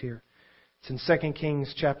close here. It's in 2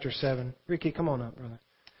 Kings chapter 7. Ricky, come on up, brother.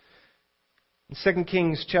 In 2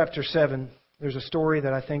 Kings chapter 7, there's a story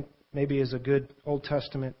that I think maybe is a good Old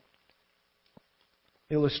Testament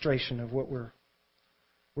illustration of what we're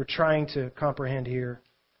trying to comprehend here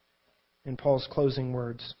in Paul's closing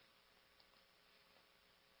words.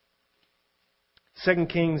 2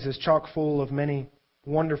 Kings is chock full of many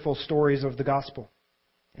wonderful stories of the gospel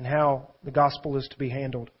and how the gospel is to be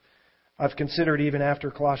handled. I've considered, even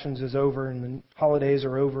after Colossians is over and the holidays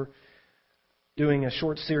are over, doing a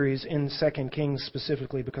short series in 2 Kings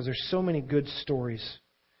specifically because there's so many good stories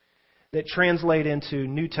that translate into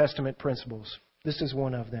New Testament principles. This is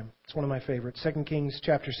one of them. It's one of my favorites. 2 Kings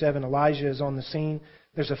chapter 7, Elijah is on the scene.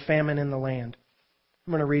 There's a famine in the land.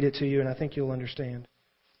 I'm going to read it to you and I think you'll understand.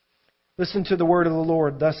 Listen to the word of the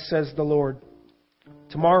Lord. Thus says the Lord.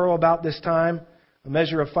 Tomorrow about this time, a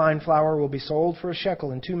measure of fine flour will be sold for a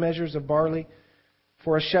shekel, and 2 measures of barley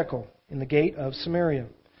for a shekel in the gate of Samaria.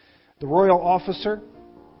 The royal officer,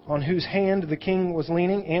 on whose hand the king was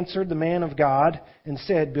leaning, answered the man of God and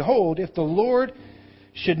said, Behold, if the Lord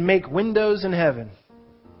should make windows in heaven.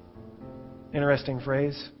 Interesting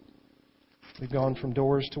phrase. We've gone from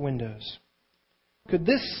doors to windows. Could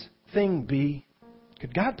this thing be?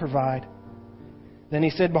 Could God provide? Then he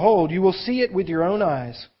said, Behold, you will see it with your own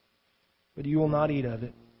eyes, but you will not eat of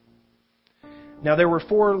it. Now there were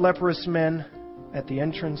 4 leprous men at the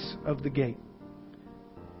entrance of the gate.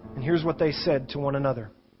 And here's what they said to one another.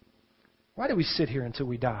 Why do we sit here until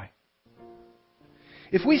we die?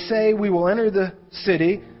 If we say we will enter the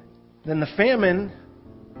city, then the famine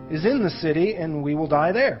is in the city and we will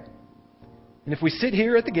die there. And if we sit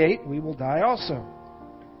here at the gate, we will die also.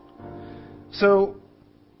 So,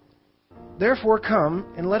 therefore come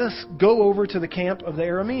and let us go over to the camp of the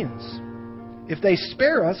Arameans. If they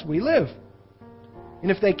spare us, we live.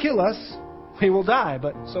 And if they kill us, we will die.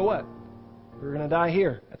 But so what? We're going to die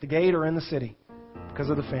here at the gate or in the city because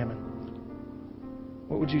of the famine.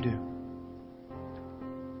 What would you do?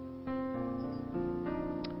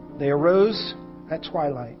 They arose at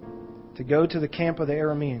twilight to go to the camp of the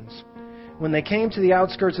Arameans. When they came to the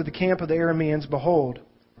outskirts of the camp of the Arameans, behold,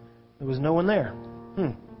 there was no one there.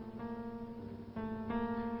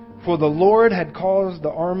 For the Lord had caused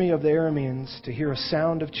the army of the Arameans to hear a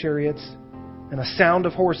sound of chariots and a sound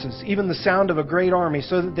of horses, even the sound of a great army,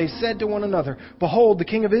 so that they said to one another, Behold, the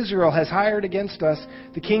king of Israel has hired against us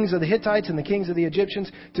the kings of the Hittites and the kings of the Egyptians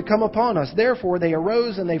to come upon us. Therefore they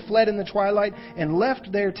arose and they fled in the twilight and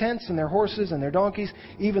left their tents and their horses and their donkeys,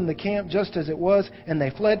 even the camp just as it was, and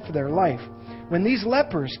they fled for their life. When these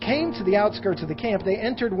lepers came to the outskirts of the camp, they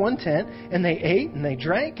entered one tent, and they ate, and they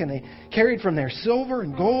drank, and they carried from their silver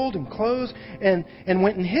and gold and clothes, and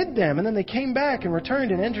went and hid them. And then they came back and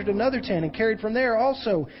returned and entered another tent and carried from there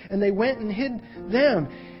also, and they went and hid them.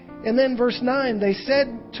 And then verse 9, they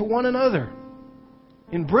said to one another,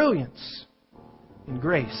 in brilliance, in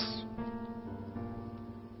grace,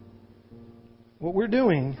 what we're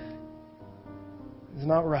doing is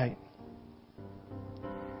not right.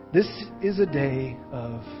 This is a day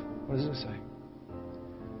of, what does it say?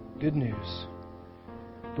 Good news.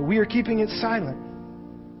 But we are keeping it silent.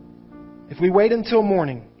 If we wait until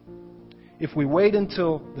morning, if we wait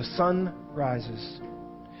until the sun rises,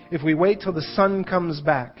 if we wait till the sun comes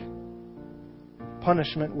back,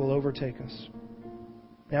 punishment will overtake us.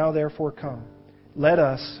 Now therefore come. Let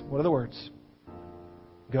us, what are the words?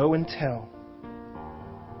 Go and tell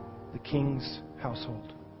the king's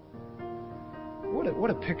household.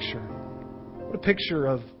 What a picture. What a picture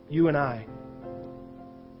of you and I.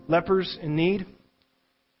 Lepers in need.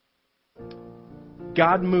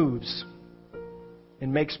 God moves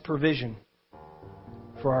and makes provision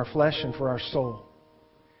for our flesh and for our soul.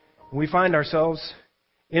 We find ourselves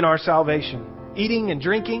in our salvation, eating and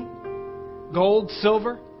drinking, gold,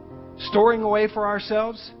 silver, storing away for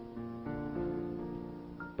ourselves.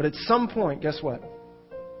 But at some point, guess what?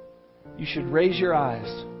 You should raise your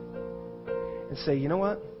eyes and say, you know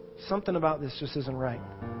what? Something about this just isn't right.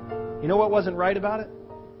 You know what wasn't right about it?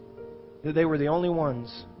 That they were the only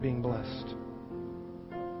ones being blessed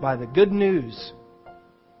by the good news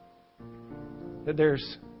that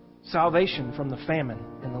there's salvation from the famine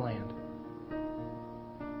in the land.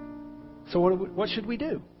 So what should we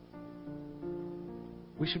do?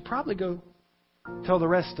 We should probably go tell the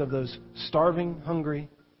rest of those starving, hungry,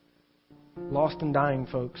 lost and dying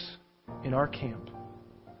folks in our camp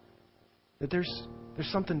that there's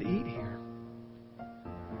something to eat here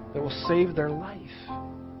that will save their life.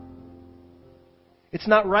 It's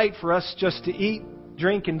not right for us just to eat,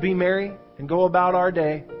 drink, and be merry and go about our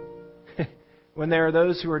day when there are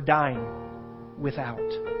those who are dying without.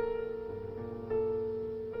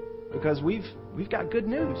 Because we've got good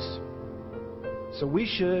news. So we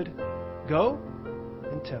should go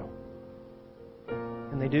and tell.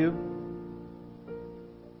 And they do.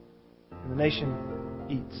 And the nation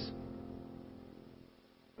eats.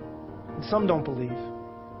 And some don't believe.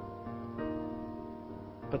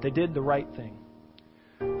 But they did the right thing.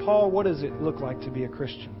 Paul, what does it look like to be a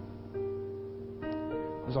Christian?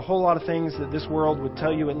 There's a whole lot of things that this world would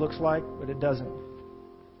tell you it looks like, but it doesn't.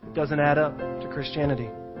 It doesn't add up to Christianity.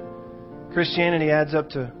 Christianity adds up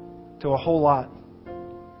to a whole lot.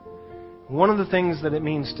 One of the things that it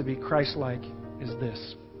means to be Christ-like is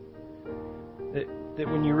this. That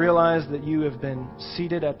when you realize that you have been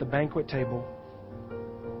seated at the banquet table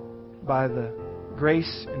by the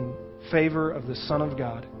grace and favor of the Son of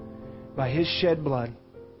God, by His shed blood,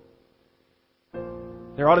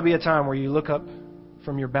 there ought to be a time where you look up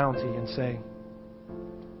from your bounty and say,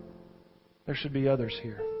 there should be others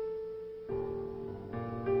here.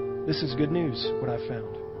 This is good news, what I've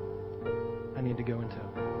found. I need to go and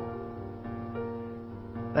tell.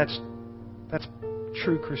 That's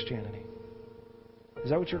true Christianity. Is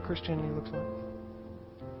that what your Christianity looks like?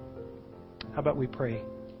 How about we pray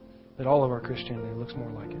that all of our Christianity looks more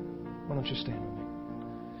like it? Why don't you stand with me?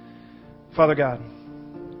 Father God,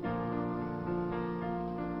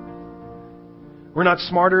 we're not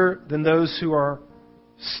smarter than those who are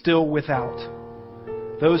still without.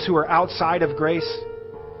 Those who are outside of grace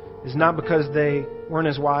is not because they weren't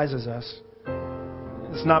as wise as us.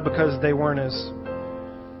 it's not because they weren't as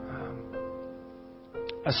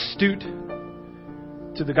astute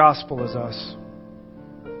to the gospel as us.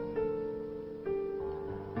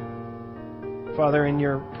 Father, in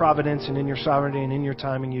your providence and in your sovereignty and in your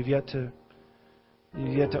timing, you've yet to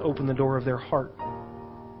open the door of their heart.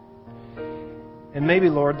 And maybe,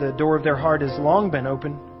 Lord, the door of their heart has long been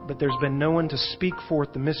open, but there's been no one to speak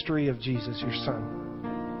forth the mystery of Jesus, your Son.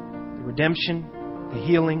 The redemption, the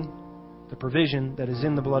healing, the provision that is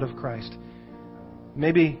in the blood of Christ.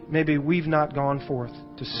 Maybe we've not gone forth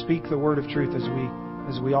to speak the word of truth as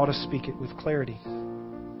we ought to speak it with clarity.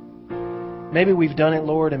 Maybe we've done it,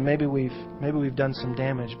 Lord, and maybe we've done some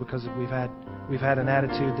damage because we've had an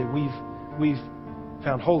attitude that we've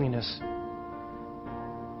found holiness,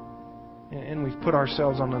 and we've put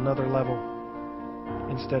ourselves on another level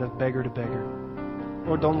instead of beggar to beggar.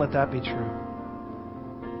 Lord, don't let that be true.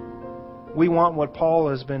 We want what Paul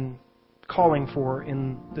has been calling for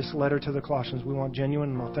in this letter to the Colossians. We want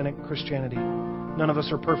genuine and authentic Christianity. None of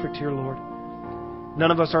us are perfect here, Lord.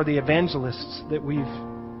 None of us are the evangelists that we've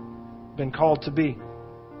been called to be.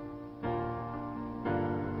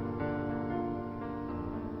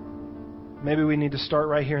 Maybe we need to start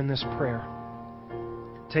right here in this prayer,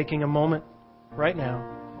 taking a moment right now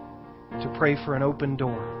to pray for an open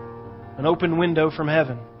door, an open window from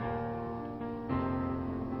heaven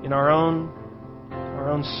in our own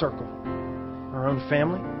circle, our own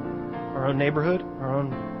family, our own neighborhood, our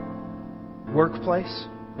own workplace.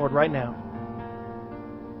 Lord, right now,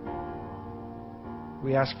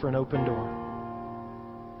 we ask for an open door.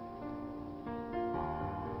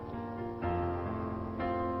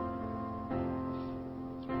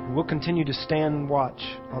 And we'll continue to stand watch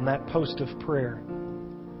on that post of prayer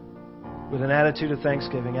with an attitude of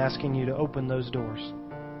thanksgiving, asking you to open those doors.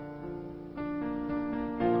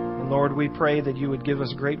 And Lord, we pray that you would give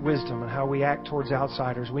us great wisdom in how we act towards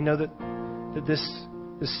outsiders. We know that this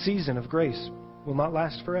season of grace will not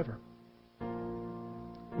last forever.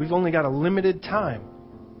 We've only got a limited time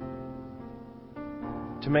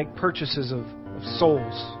to make purchases of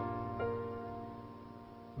souls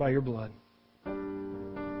by your blood.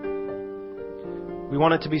 We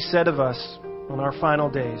want it to be said of us on our final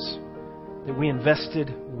days that we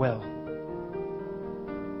invested well.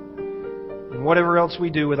 And whatever else we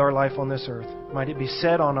do with our life on this earth, might it be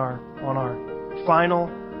said on our final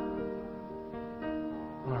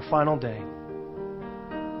day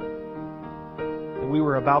that we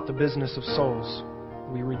were about the business of souls.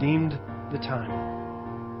 We redeemed the time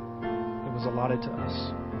that was allotted to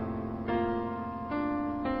us.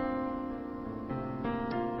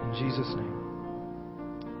 In Jesus' name.